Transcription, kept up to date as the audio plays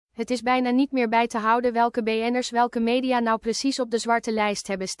Het is bijna niet meer bij te houden welke BN'ers welke media nou precies op de zwarte lijst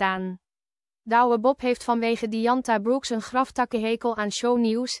hebben staan. Douwe Bob heeft vanwege Diantha Brooks een graftakkenhekel aan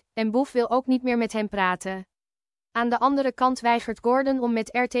Nieuws, en Boef wil ook niet meer met hem praten. Aan de andere kant weigert Gordon om met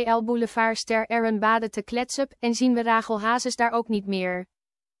RTL Boulevard-ster Aaron Bade te kletsen en zien we André Hazes daar ook niet meer.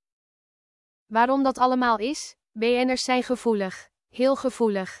 Waarom dat allemaal is? BN'ers zijn gevoelig. Heel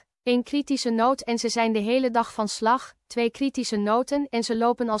gevoelig. 1 kritische noot en ze zijn de hele dag van slag, 2 kritische noten en ze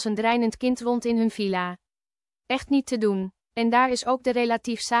lopen als een dreinend kind rond in hun villa. Echt niet te doen. En daar is ook de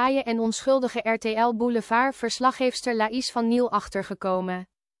relatief saaie en onschuldige RTL Boulevard-verslaggeefster Laïs van Niel achtergekomen.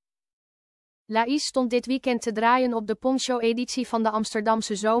 Laïs stond dit weekend te draaien op de poncho-editie van de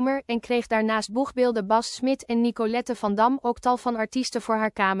Amsterdamse zomer en kreeg daarnaast boegbeelden Bas Smit en Nicolette van Dam ook tal van artiesten voor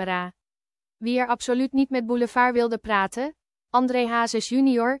haar camera. Wie er absoluut niet met Boulevard wilde praten? André Hazes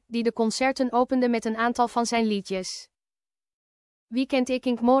junior, die de concerten opende met een aantal van zijn liedjes.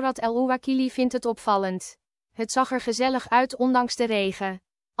 Weekend-ikink Morad El Ouakili vindt het opvallend. Het zag er gezellig uit ondanks de regen.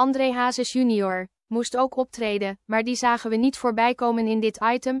 André Hazes junior moest ook optreden, maar die zagen we niet voorbijkomen in dit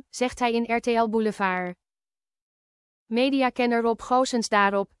item, zegt hij in RTL Boulevard. Mediakenner Rob Goossens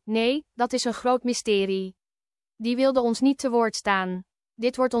daarop: nee, dat is een groot mysterie. Die wilde ons niet te woord staan.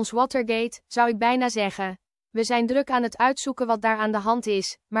 Dit wordt ons Watergate, zou ik bijna zeggen. We zijn druk aan het uitzoeken wat daar aan de hand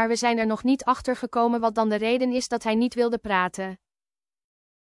is, maar we zijn er nog niet achter gekomen wat dan de reden is dat hij niet wilde praten.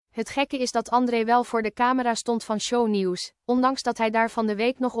 Het gekke is dat André wel voor de camera stond van Nieuws, ondanks dat hij daar van de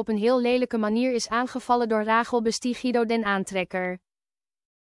week nog op een heel lelijke manier is aangevallen door Rachel Guido den Aantrekker.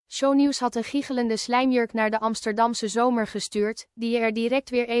 Nieuws had een giechelende slijmjurk naar de Amsterdamse zomer gestuurd, die je er direct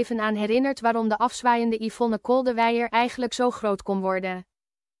weer even aan herinnert waarom de afzwaaiende Yvonne Koldewijer eigenlijk zo groot kon worden.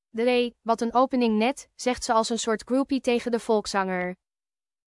 Wat een opening net, zegt ze als een soort groupie tegen de volkszanger.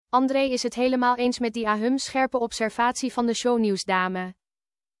 André is het helemaal eens met die scherpe observatie van de Nieuwsdame.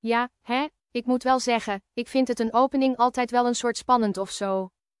 Ja, ik moet wel zeggen, ik vind het een opening altijd wel een soort spannend of zo.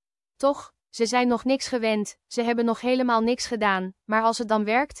 Toch, ze zijn nog niks gewend, ze hebben nog helemaal niks gedaan, maar als het dan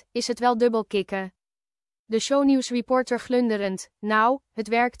werkt, is het wel dubbel kicken. De Nieuws-reporter glunderend: nou, het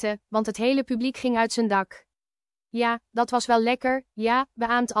werkte, want het hele publiek ging uit zijn dak. Ja, dat was wel lekker, ja,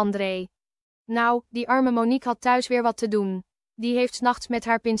 beaamt André. Nou, die arme Monique had thuis weer wat te doen. Die heeft 's nachts met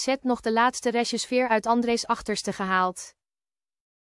haar pincet nog de laatste restjes veer uit André's achterste gehaald.